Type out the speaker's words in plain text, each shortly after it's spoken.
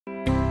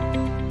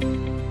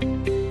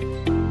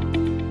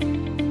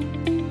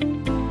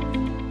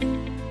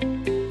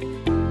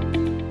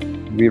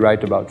We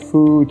write about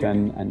food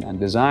and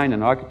design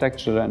and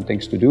architecture and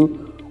things to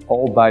do,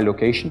 all by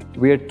location.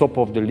 We're top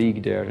of the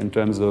league there in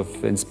terms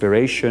of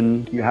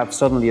inspiration. You have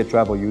suddenly a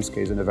travel use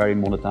case and a very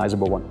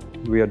monetizable one.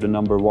 We are the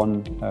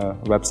 #1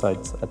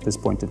 website at this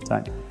point in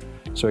time.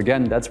 So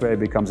again, that's where it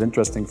becomes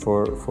interesting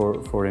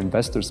for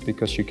investors,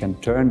 because you can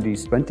turn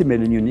these 20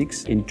 million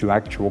uniques into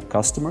actual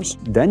customers.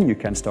 Then you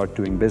can start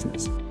doing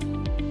business.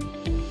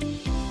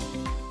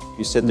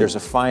 You said there's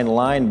a fine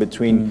line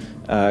between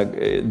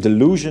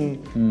delusion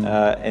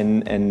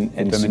and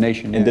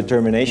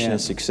determination and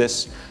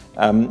success.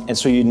 And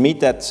so you meet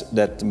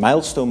that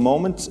milestone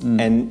moment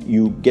and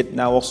you get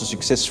now also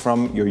success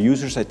from your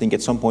users. I think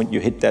at some point you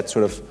hit that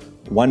sort of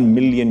 1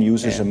 million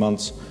users a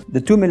month.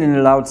 The 2 million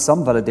allowed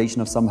some validation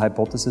of some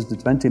hypothesis. The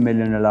 20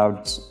 million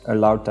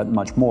allowed that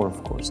much more,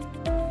 of course.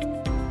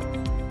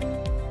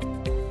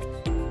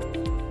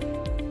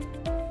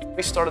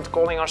 We started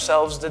calling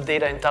ourselves the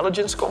data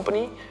intelligence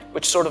company,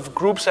 which sort of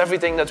groups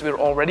everything that we're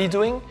already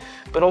doing,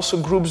 but also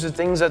groups the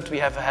things that we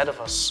have ahead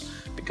of us.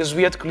 Because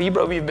we at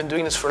Collibra, we've been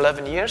doing this for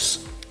 11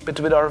 years, but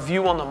with our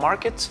view on the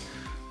market,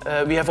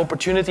 we have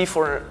opportunity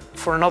for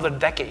another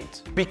decade.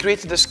 We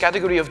created this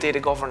category of data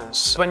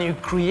governance. When you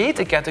create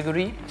a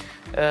category,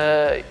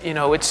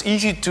 it's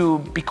easy to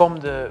become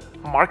the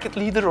market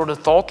leader or the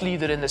thought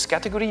leader in this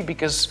category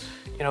because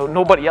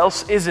nobody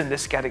else is in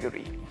this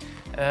category.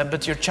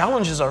 But your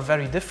challenges are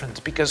very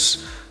different,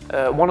 because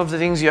one of the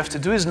things you have to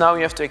do is now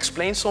you have to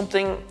explain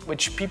something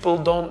which people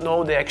don't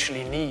know they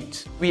actually need.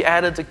 We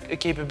added a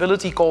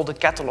capability called the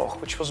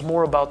catalog, which was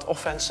more about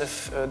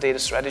offensive data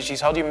strategies.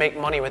 How do you make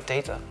money with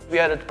data? We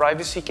added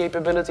privacy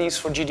capabilities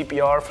for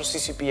GDPR, for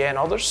CCPA and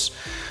others.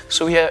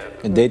 So we have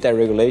a data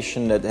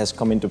regulation that has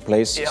come into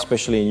place,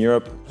 especially in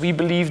Europe. We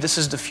believe this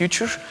is the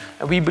future,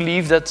 and we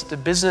believe that the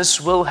business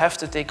will have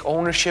to take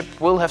ownership,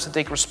 will have to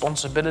take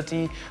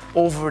responsibility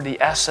over the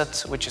asset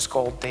which is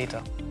called data.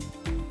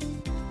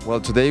 Well,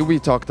 today we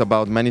talked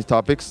about many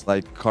topics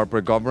like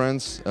corporate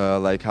governance,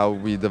 like how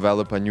we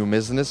develop a new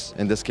business,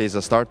 in this case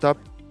a startup.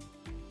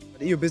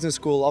 The EU Business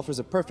School offers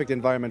a perfect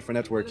environment for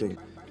networking.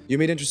 You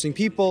meet interesting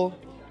people.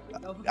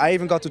 I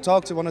even got to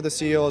talk to one of the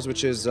CEOs,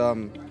 which is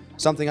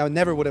something I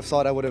never would have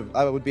thought I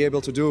would be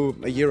able to do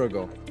a year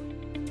ago.